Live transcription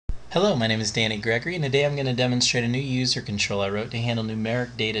Hello, my name is Danny Gregory, and today I'm going to demonstrate a new user control I wrote to handle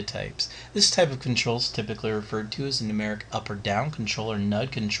numeric data types. This type of control is typically referred to as a numeric up or down control or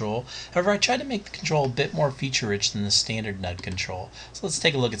NUD control. However, I tried to make the control a bit more feature-rich than the standard NUD control. So let's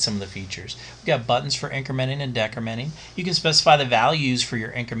take a look at some of the features. We've got buttons for incrementing and decrementing. You can specify the values for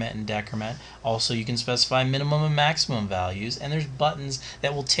your increment and decrement. Also, you can specify minimum and maximum values, and there's buttons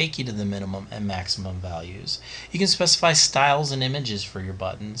that will take you to the minimum and maximum values. You can specify styles and images for your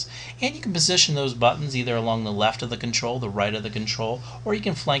buttons. And you can position those buttons either along the left of the control, the right of the control, or you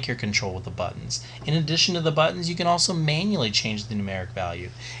can flank your control with the buttons. In addition to the buttons, you can also manually change the numeric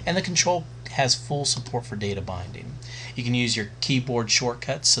value, and the control has full support for data binding. You can use your keyboard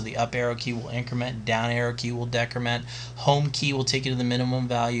shortcuts, so the up arrow key will increment, down arrow key will decrement, home key will take you to the minimum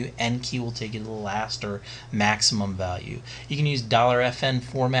value, end key will take you to the last or maximum value. You can use $FN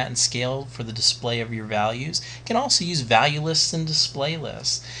format and scale for the display of your values. You can also use value lists and display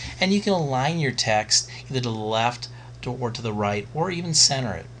lists. And you can align your text either to the left or to the right, or even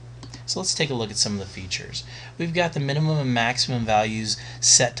center it. So let's take a look at some of the features. We've got the minimum and maximum values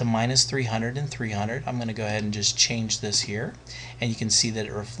set to -300 and 300. I'm going to go ahead and just change this here, and you can see that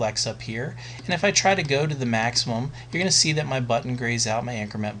it reflects up here. And if I try to go to the maximum, you're going to see that my button grays out, my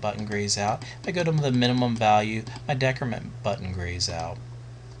increment button grays out. If I go to the minimum value, my decrement button grays out.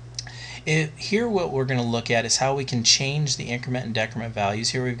 Here what we're going to look at is how we can change the increment and decrement values.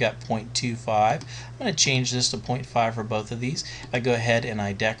 Here we've got 0.25. I'm going to change this to 0.5 for both of these. If I go ahead and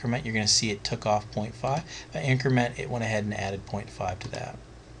I decrement, you're going to see it took off 0.5. If I increment, it went ahead and added 0.5 to that.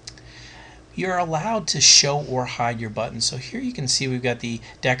 You're allowed to show or hide your buttons. So here you can see we've got the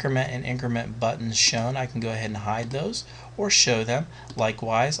decrement and increment buttons shown. I can go ahead and hide those or show them.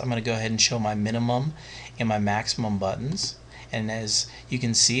 Likewise, I'm going to go ahead and show my minimum and my maximum buttons. And as you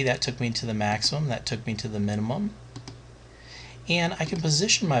can see, that took me to the maximum, that took me to the minimum. And I can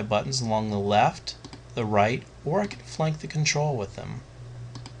position my buttons along the left, the right, or I can flank the control with them.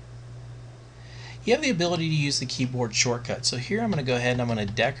 You have the ability to use the keyboard shortcut. So here I'm going to go ahead and I'm going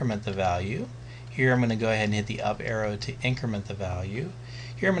to decrement the value. Here I'm going to go ahead and hit the up arrow to increment the value.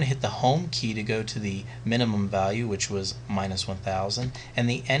 Here I'm going to hit the home key to go to the minimum value, which was -1000, and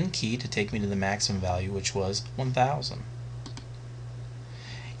the end key to take me to the maximum value, which was 1000.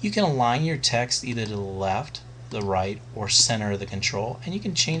 You can align your text either to the left, the right, or center of the control, and you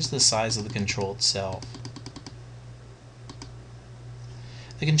can change the size of the control itself.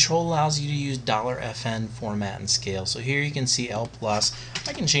 The control allows you to use $FN format and scale. So here you can see L+.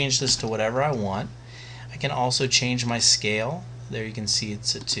 I can change this to whatever I want. I can also change my scale. There you can see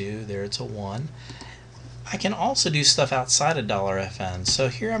it's a 2, there it's a 1. I can also do stuff outside of $FN. So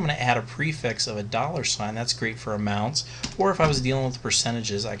here I'm going to add a prefix of a $sign. That's great for amounts. Or if I was dealing with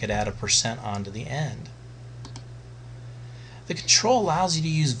percentages, I could add a % onto the end. The control allows you to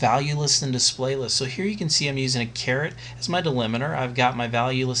use value lists and display lists. So here you can see I'm using a caret as my delimiter. I've got my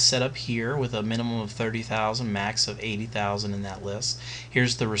value list set up here with a minimum of 30,000, max of 80,000 in that list.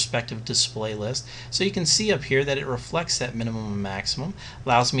 Here's the respective display list. So you can see up here that it reflects that minimum and maximum.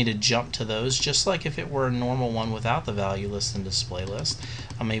 Allows me to jump to those just like if it were a normal one without the value list and display list.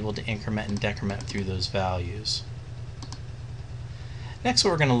 I'm able to increment and decrement through those values. Next,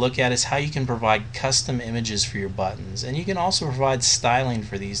 what we're going to look at is how you can provide custom images for your buttons, and you can also provide styling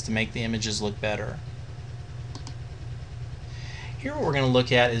for these to make the images look better. Here what we're going to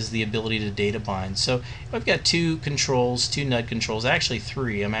look at is the ability to data bind. So I've got two controls, two NUD controls, actually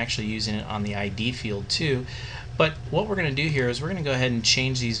three. I'm actually using it on the ID field too. But what we're going to do here is we're going to go ahead and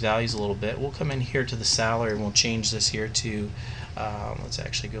change these values a little bit. We'll come in here to the salary and we'll change this here to, let's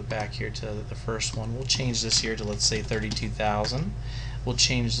actually go back here to the first one. We'll change this here to, let's say, 32,000. We'll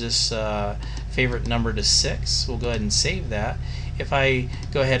change this favorite number to 6. We'll go ahead and save that. If I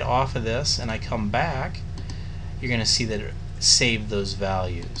go ahead off of this and I come back, you're going to see that it saved those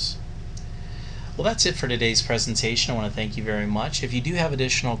values. Well, that's it for today's presentation. I want to thank you very much. If you do have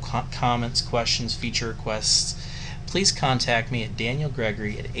additional comments, questions, feature requests, please contact me at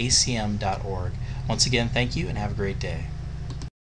danielgregory@acm.org. Once again, thank you and have a great day.